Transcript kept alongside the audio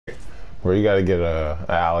Where you gotta get a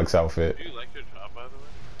Alex outfit. Do you like your job, by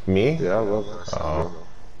the way? Me? Yeah, I love it. Oh.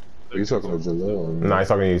 You talking to Jalil? No, he's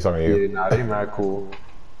talking to you, he's talking to you. Yeah, nah, they mad cool.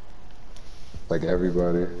 Like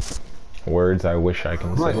everybody. Words I wish I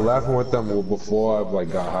can I'm say. like laughing with them before I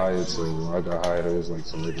like got hired, so when I got hired it was like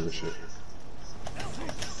some regular shit.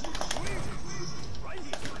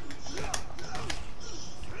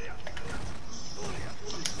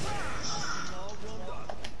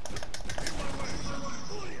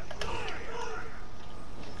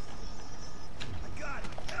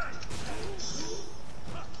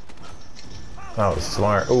 That was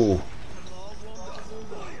smart. Ooh.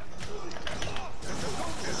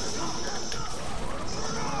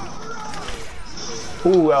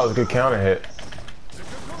 Ooh, that was a good counter hit.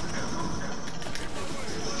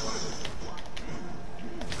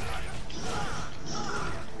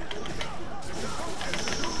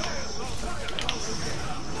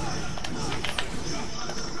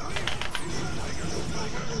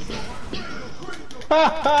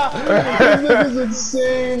 This nigga's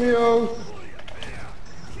insane, yo.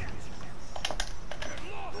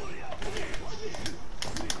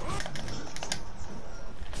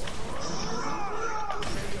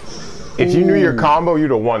 If you knew your combo,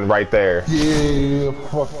 you'd have won right there. Yeah,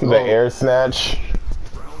 fuck The air snatch.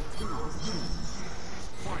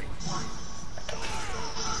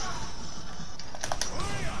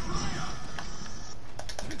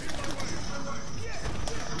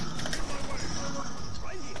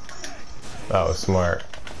 That was smart.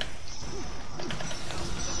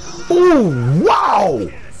 Ooh, wow!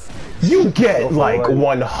 You get like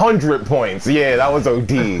 100 points. Yeah, that was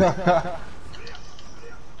OD.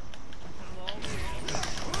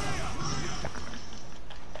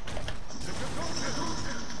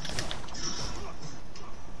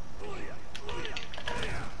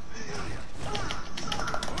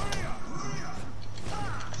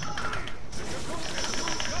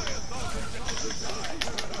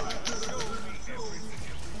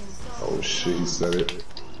 Oh shit, he said it.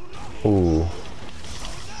 Ooh.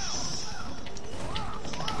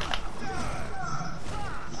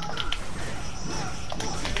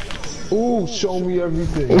 Ooh, show me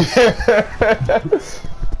everything.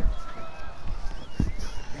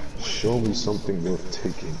 Show me something worth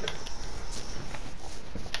taking.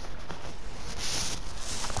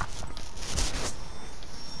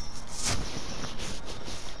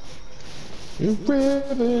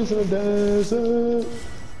 Rivers of desert.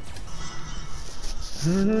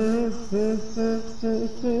 I'm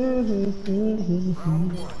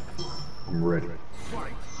ready.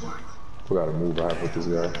 We gotta move out with this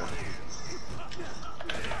guy.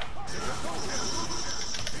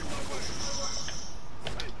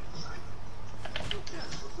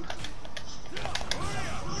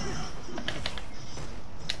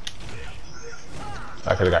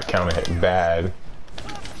 I could have got counter hit bad.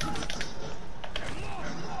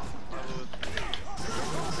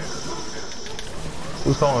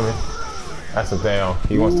 Who's calling me? That's a down.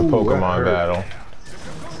 He wants to Pokemon battle.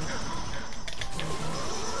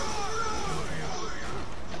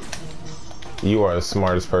 You are the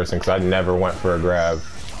smartest person because I never went for a grab.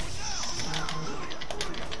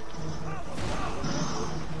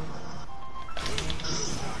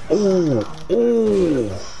 Ooh,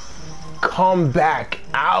 ooh. Come back,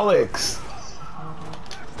 Alex.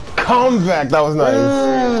 Come back. That was nice.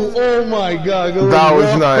 Oh my god. That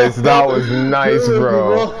was nice. That was nice,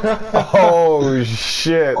 bro. Oh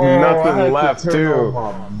shit. Nothing left, too.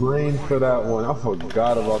 My brain for that one. I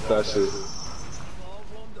forgot about that shit.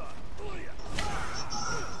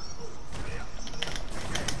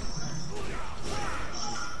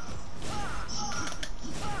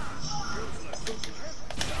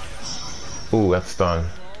 Ooh, that's done.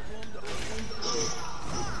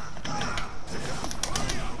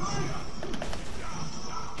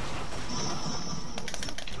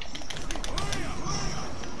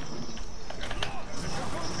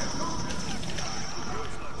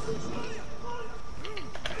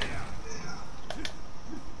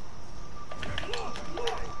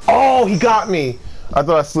 Oh, he got me. I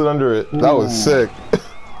thought I slid under it. That was sick.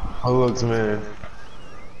 Oh, looks, man.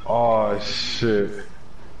 Oh, shit.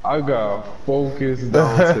 I got focused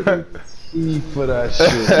down to the T for that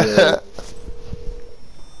shit, man.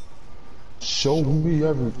 Show me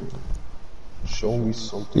everything. Show me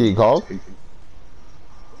something. You called?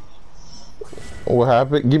 What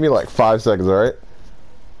happened? Give me like 5 seconds, alright?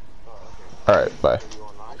 Alright, bye.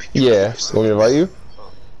 Yeah. You want me to invite you?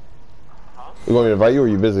 You want me to invite you or are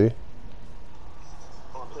you busy?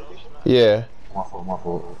 Yeah. My fault, my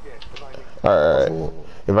fault. Alright.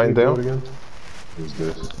 Invite down? Again? Who's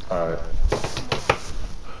this? Alright.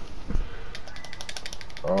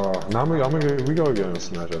 Now we gonna get in a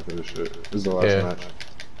smash after this shit. This is the last match.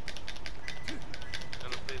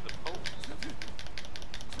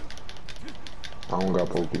 I don't got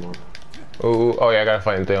Pokemon. Oh yeah, I gotta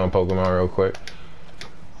fight Theo on Pokemon real quick.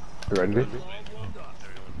 You ready?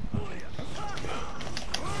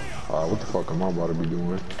 What the fuck am I about to be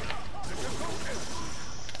doing?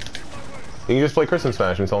 You can just play Christmas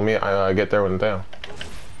Smash until me I get there with Theo.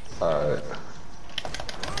 Alright.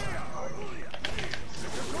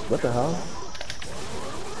 What the hell?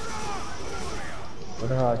 What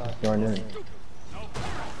the hell I just joined in?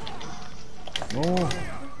 No.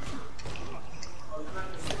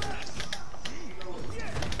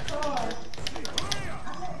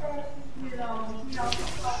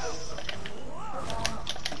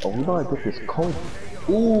 Oh, we gotta get this code.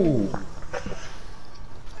 Ooh!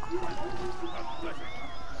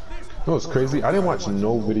 No, it's crazy. I didn't watch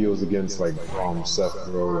no videos against like Seth,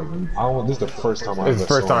 bro. Like, I don't. This is the first time This is the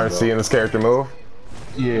first time seeing this character move.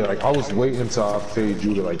 Yeah, like I was waiting until I fade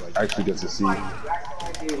you to like actually get to see. He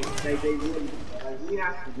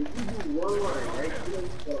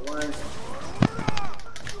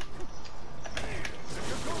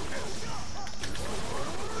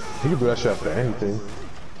can do that shit after anything.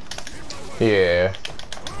 Yeah.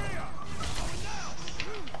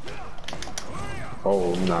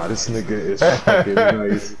 Oh nah, this nigga is fucking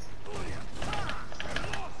nice.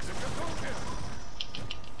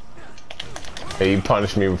 Hey, you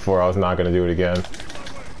punished me before. I was not gonna do it again.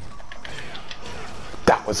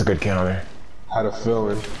 That was a good counter. Had a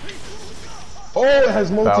feeling. Oh, it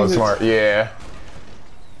has multi-hits. That was smart. Yeah.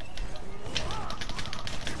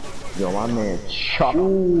 Yo, my man chopped.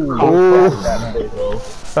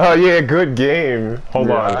 Oh yeah, good game.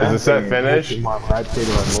 Hold on, is the set finished? I played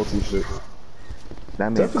like multi shit.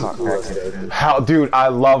 That man caught that. How, dude? I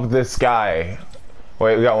love this guy.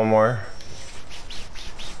 Wait, we got one more.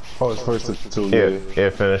 Oh, it's first to two. Yeah,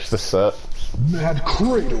 finish the set. Mad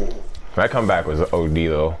Cradle. That comeback was OD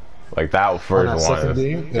though. Like that first one.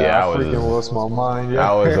 Yeah, I freaking lost my mind. Yeah.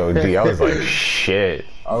 That was OD. I was like, shit.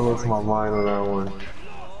 I lost my mind on that one.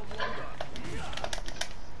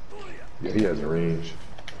 Yeah, he has a range.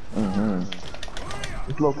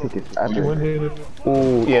 This low kick is epic.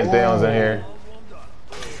 Ooh, yeah, Theon's in here.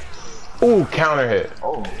 Ooh, counter hit.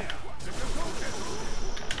 Oh.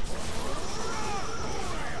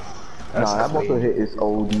 Nah, that muscle hit is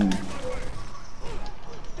OD.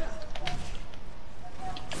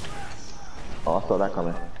 Oh, I saw that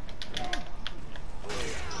coming.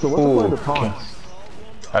 So what's the point of the taunts?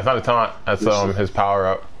 That's not a taunt. That's his power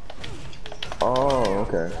up. Oh,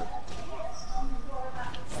 okay.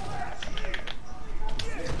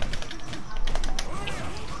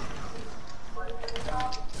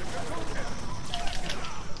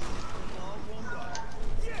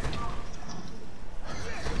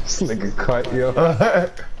 This nigga cut, yo.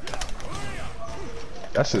 That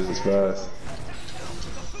shit is fast.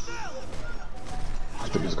 I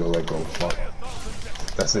think just go let go. Fuck.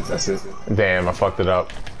 That's it, that's it. Damn, I fucked it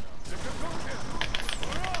up.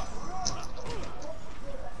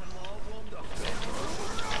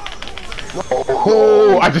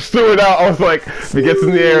 Oh, I just threw it out. I was like, if it gets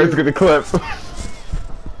in the air, it's gonna clip.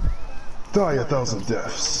 Die 1,000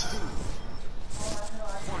 deaths.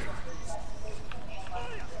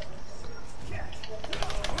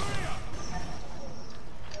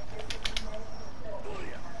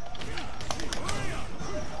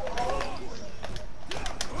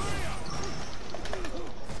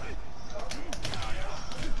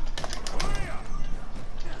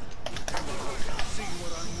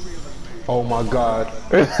 Oh my god.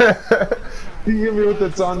 He hit me with the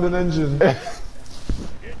Tandon engine. This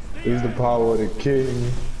is the power of the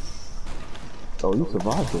king. Oh, you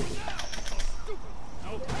survived it.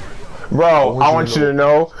 Bro, I want you to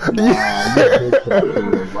know. If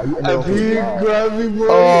he grabbed me, bro.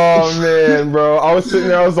 Oh man, bro. I was sitting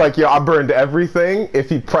there, I was like, yo, I burned everything. If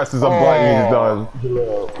he presses a button, he's done.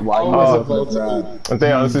 I think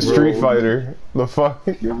this is Street Fighter. The fuck?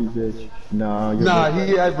 Nah,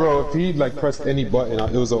 he had, bro. If he like pressed any button,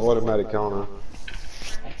 it was an automatic counter.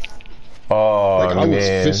 Oh like, I was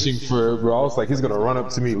man. fishing for it, bro. I was like, he's gonna run up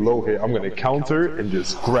to me low hit. I'm gonna counter and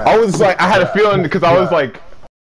just grab. I was like, I had a feeling because I was like,